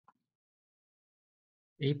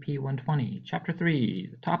AP 120, Chapter 3,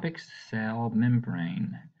 the topic cell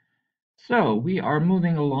membrane. So we are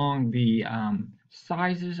moving along the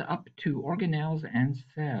sizes up to organelles and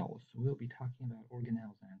cells. So we'll be talking about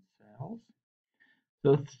organelles and cells.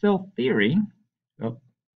 So cell theory,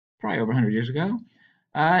 probably over 100 years ago,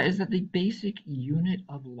 is that the basic unit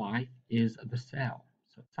of life is the cell.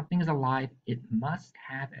 So if something is alive, it must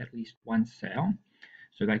have at least one cell.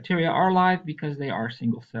 So bacteria are alive because they are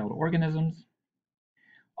single-celled organisms.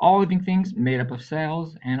 All living things made up of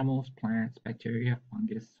cells, animals, plants, bacteria,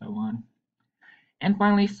 fungus, so on. And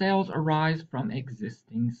finally, cells arise from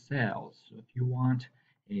existing cells. So if you want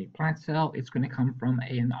a plant cell, it's going to come from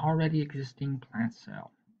an already existing plant cell,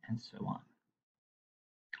 and so on.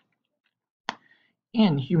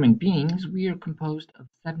 In human beings, we are composed of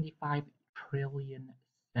 75 trillion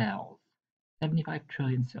cells. 75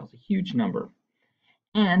 trillion cells, a huge number.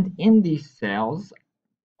 And in these cells,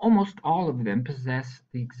 almost all of them possess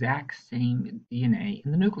the exact same DNA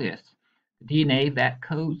in the nucleus, the DNA that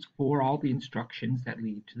codes for all the instructions that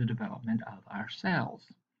lead to the development of our cells.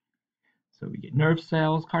 So we get nerve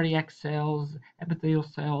cells, cardiac cells, epithelial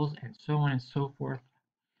cells, and so on and so forth.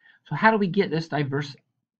 So how do we get this diverse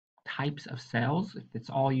types of cells if it's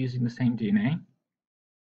all using the same DNA?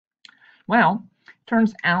 Well, it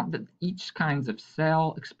turns out that each kinds of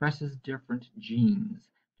cell expresses different genes,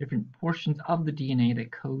 different portions of the DNA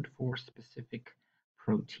that code for specific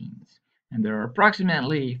proteins. And there are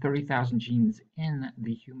approximately 30,000 genes in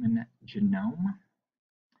the human genome.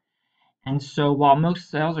 And so while most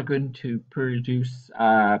cells are going to produce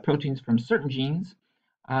proteins from certain genes,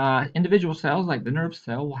 individual cells like the nerve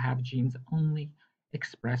cell will have genes only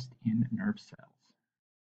expressed in nerve cells.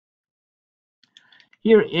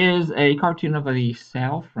 Here is a cartoon of a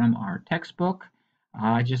cell from our textbook.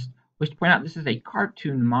 I just wish to point out this is a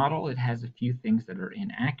cartoon model. It has a few things that are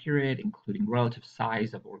inaccurate, including relative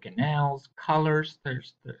size of organelles, colors. The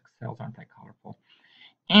cells aren't that colorful.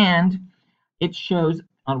 And it shows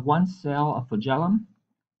on one cell a flagellum,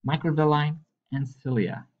 microvilli, and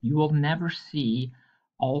cilia. You will never see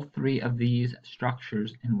all three of these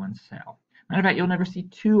structures in one cell. Matter of fact, you'll never see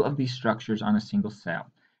two of these structures on a single cell.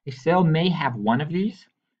 A cell may have one of these,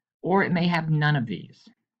 or it may have none of these.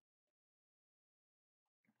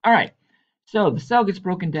 All right, so the cell gets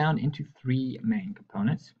broken down into three main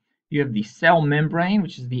components. You have the cell membrane,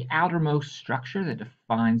 which is the outermost structure that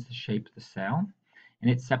defines the shape of the cell, and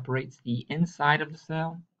it separates the inside of the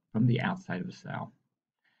cell from the outside of the cell.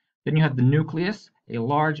 Then you have the nucleus, a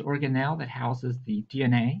large organelle that houses the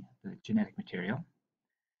DNA, the genetic material.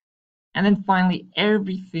 And then finally,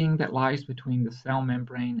 everything that lies between the cell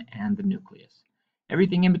membrane and the nucleus.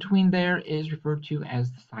 Everything in between there is referred to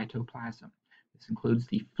as the cytoplasm. This includes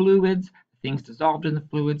the fluids, the things dissolved in the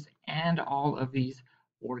fluids, and all of these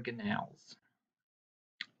organelles.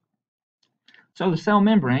 So the cell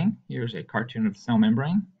membrane, here's a cartoon of the cell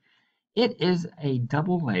membrane. It is a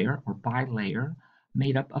double layer or bilayer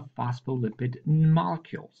made up of phospholipid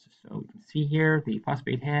molecules. So you can see here the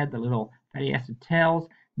phosphate head, the little fatty acid tails,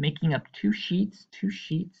 making up two sheets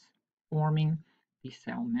forming the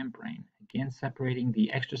cell membrane. Again, separating the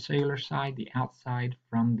extracellular side, the outside,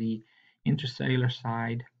 from the intracellular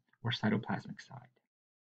side or cytoplasmic side.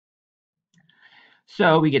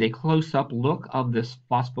 So we get a close-up look of this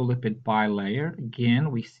phospholipid bilayer. Again,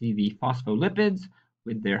 we see the phospholipids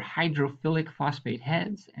with their hydrophilic phosphate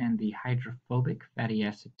heads and the hydrophobic fatty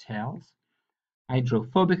acid tails.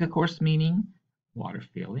 Hydrophobic, of course, meaning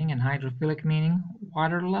water-feeling, and hydrophilic meaning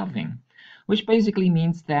water-loving, which basically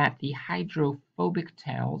means that the hydrophobic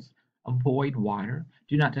tails avoid water,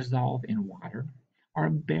 do not dissolve in water, are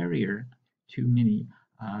a barrier to many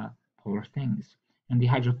polar things. And the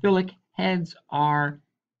hydrophilic heads are,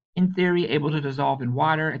 in theory, able to dissolve in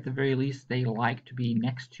water. At the very least, they like to be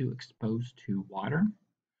next to, exposed to water.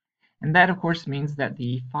 And that, of course, means that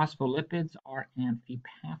the phospholipids are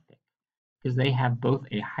amphipathic, because they have both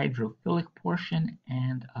a hydrophilic portion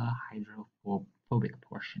and a hydrophobic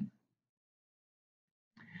portion.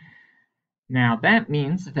 Now that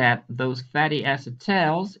means that those fatty acid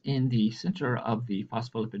tails in the center of the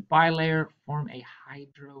phospholipid bilayer form a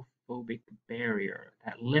hydrophobic barrier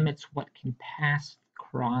that limits what can pass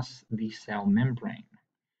across the cell membrane.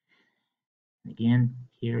 Again,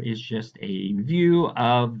 here is just a view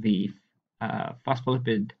of the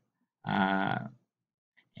phospholipid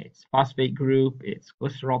its phosphate group, its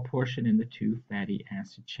glycerol portion, and the two fatty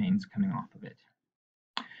acid chains coming off of it.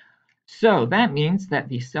 So that means that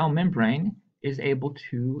the cell membrane is able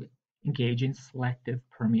to engage in selective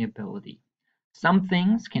permeability. Some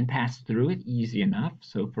things can pass through it easy enough.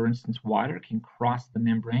 So for instance, water can cross the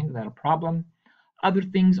membrane without a problem. Other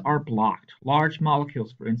things are blocked. Large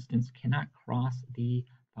molecules, for instance, cannot cross the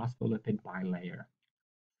phospholipid bilayer.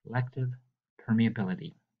 Selective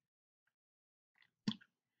permeability.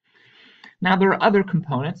 Now, there are other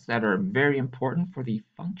components that are very important for the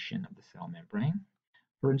function of the cell membrane.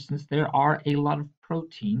 For instance, there are a lot of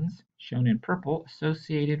proteins, shown in purple,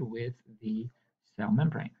 associated with the cell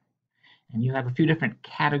membrane. And you have a few different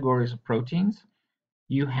categories of proteins.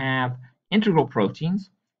 You have integral proteins.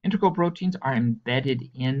 Integral proteins are embedded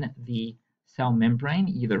in the cell membrane,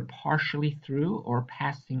 either partially through or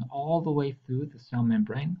passing all the way through the cell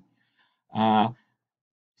membrane.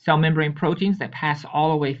 Cell membrane proteins that pass all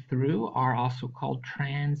the way through are also called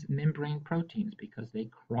transmembrane proteins because they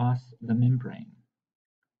cross the membrane.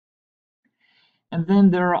 And then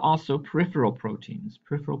there are also peripheral proteins.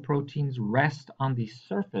 Peripheral proteins rest on the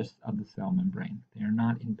surface of the cell membrane. They are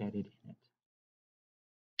not embedded in it.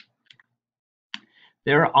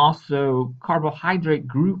 There are also carbohydrate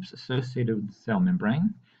groups associated with the cell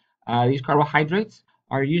membrane. These carbohydrates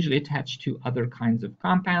are usually attached to other kinds of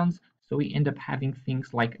compounds, so we end up having things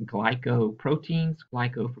like glycoproteins,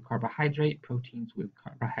 glyco for carbohydrate, proteins with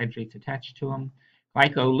carbohydrates attached to them,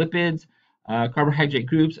 glycolipids, carbohydrate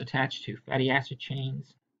groups attached to fatty acid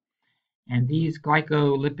chains. And these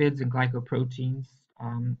glycolipids and glycoproteins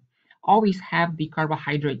always have the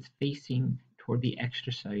carbohydrates facing toward the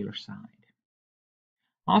extracellular side.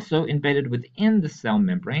 Also embedded within the cell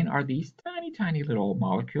membrane are these tiny, tiny little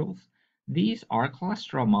molecules. These are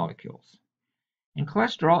cholesterol molecules. And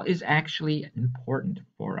cholesterol is actually important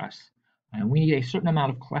for us. We need a certain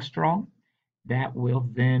amount of cholesterol that will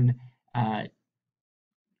then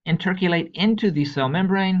intercalate into the cell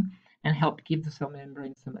membrane and help give the cell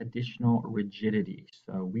membrane some additional rigidity.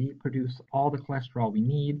 So we produce all the cholesterol we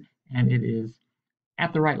need, and it is,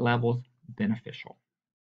 at the right levels, beneficial.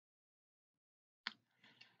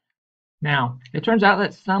 Now, it turns out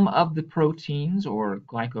that some of the proteins or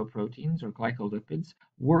glycoproteins or glycolipids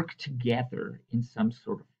work together in some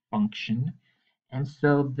sort of function, and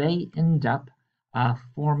so they end up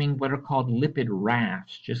forming what are called lipid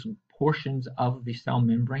rafts, just portions of the cell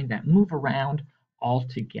membrane that move around all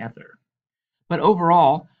together. But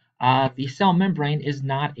overall, the cell membrane is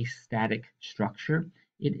not a static structure.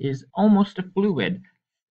 It is almost a fluid.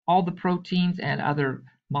 All the proteins and other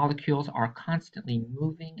molecules are constantly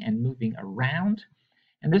moving and moving around,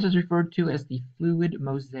 and this is referred to as the fluid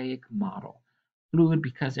mosaic model. Fluid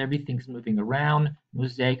because everything's moving around,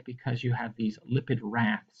 mosaic because you have these lipid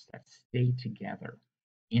rafts that stay together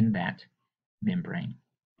in that membrane.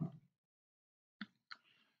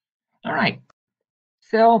 All right,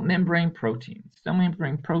 cell membrane proteins. Cell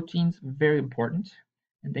membrane proteins, very important,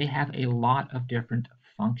 and they have a lot of different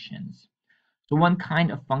functions. So one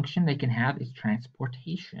kind of function they can have is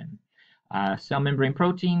transportation. Cell membrane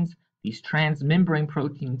proteins, these transmembrane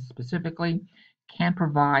proteins specifically, can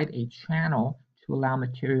provide a channel to allow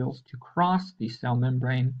materials to cross the cell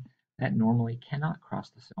membrane that normally cannot cross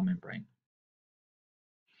the cell membrane.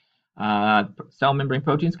 Cell membrane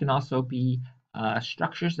proteins can also be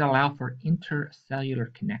structures that allow for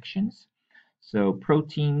intercellular connections. So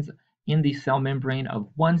proteins in the cell membrane of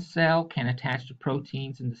one cell can attach to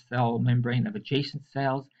proteins in the cell membrane of adjacent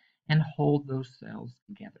cells and hold those cells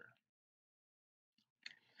together.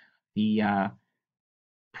 The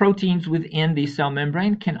proteins within the cell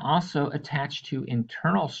membrane can also attach to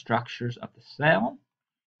internal structures of the cell,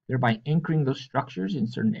 thereby anchoring those structures in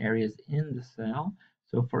certain areas in the cell.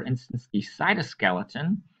 So for instance, the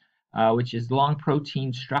cytoskeleton, which is long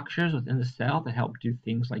protein structures within the cell that help do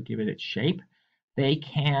things like give it its shape, they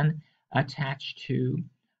can attach to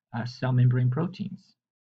cell membrane proteins.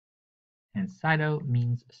 And cyto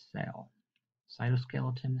means cell.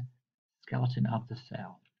 Cytoskeleton, skeleton of the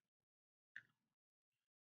cell.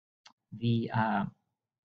 The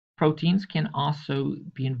proteins can also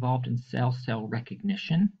be involved in cell-cell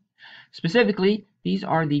recognition. Specifically, these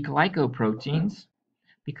are the glycoproteins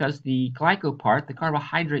because the glyco part, the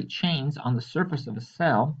carbohydrate chains on the surface of a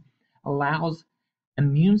cell, allows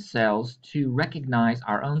immune cells to recognize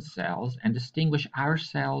our own cells and distinguish our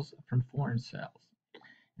cells from foreign cells.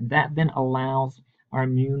 And that then allows our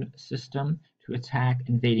immune system to attack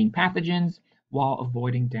invading pathogens while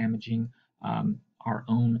avoiding damaging our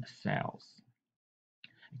own cells.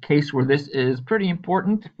 A case where this is pretty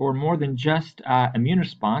important for more than just immune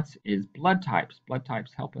response is blood types. Blood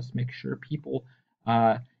types help us make sure people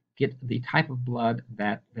get the type of blood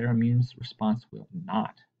that their immune response will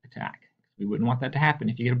not attack. We wouldn't want that to happen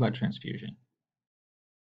if you get a blood transfusion.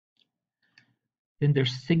 Then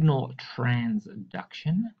there's signal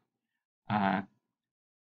transduction.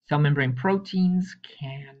 Cell membrane proteins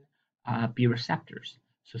can be receptors.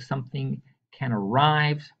 So something can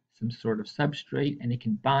arrive, some sort of substrate, and it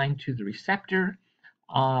can bind to the receptor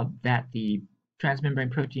that the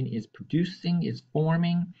transmembrane protein is producing, is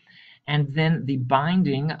forming, and then the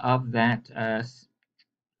binding of that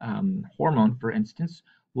hormone, for instance,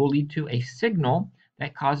 will lead to a signal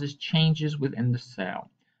that causes changes within the cell.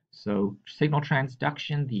 So signal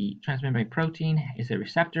transduction, the transmembrane protein is a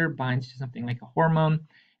receptor, binds to something like a hormone,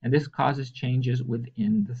 and this causes changes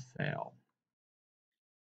within the cell.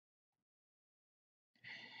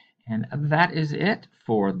 And that is it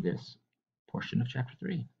for this portion of chapter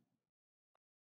 3.